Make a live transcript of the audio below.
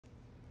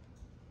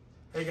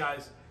Hey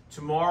guys,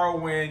 tomorrow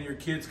when your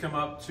kids come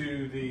up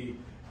to the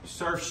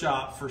surf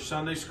shop for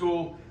Sunday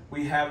school,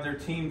 we have their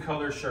team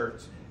color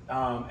shirts.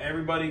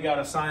 Everybody got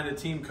assigned a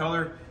team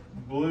color: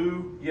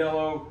 blue,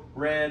 yellow,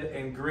 red,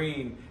 and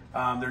green.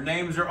 Their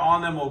names are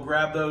on them. We'll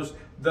grab those.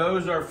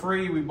 Those are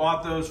free. We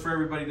bought those for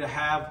everybody to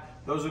have.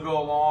 Those will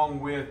go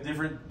along with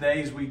different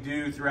days we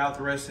do throughout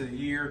the rest of the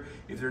year.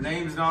 If their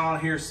name's not on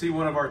here, see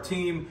one of our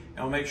team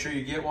and we'll make sure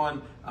you get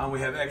one. We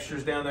have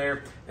extras down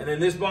there. And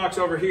then this box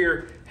over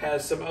here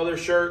has some other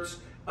shirts.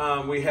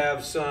 We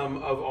have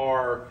some of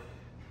our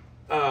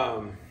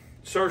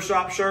surf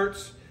shop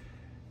shirts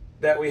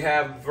that we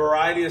have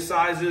variety of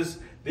sizes.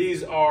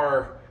 These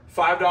are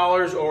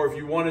 $5, or if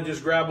you want to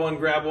just grab one,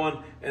 grab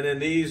one. And then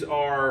these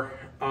are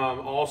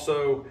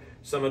also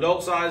some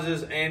adult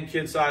sizes and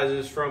kid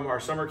sizes from our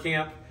summer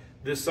camp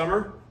this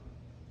summer.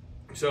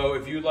 So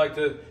if you'd like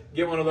to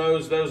get one of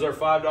those are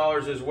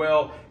 $5 as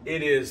well.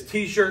 It is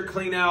t-shirt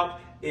clean out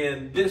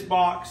in this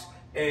box,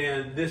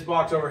 and this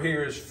box over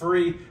here is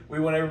free. We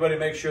want everybody to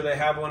make sure they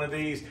have one of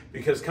these,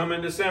 because come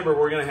in December,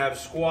 we're gonna have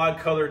squad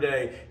color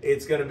day.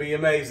 It's gonna be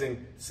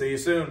amazing. See you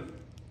soon.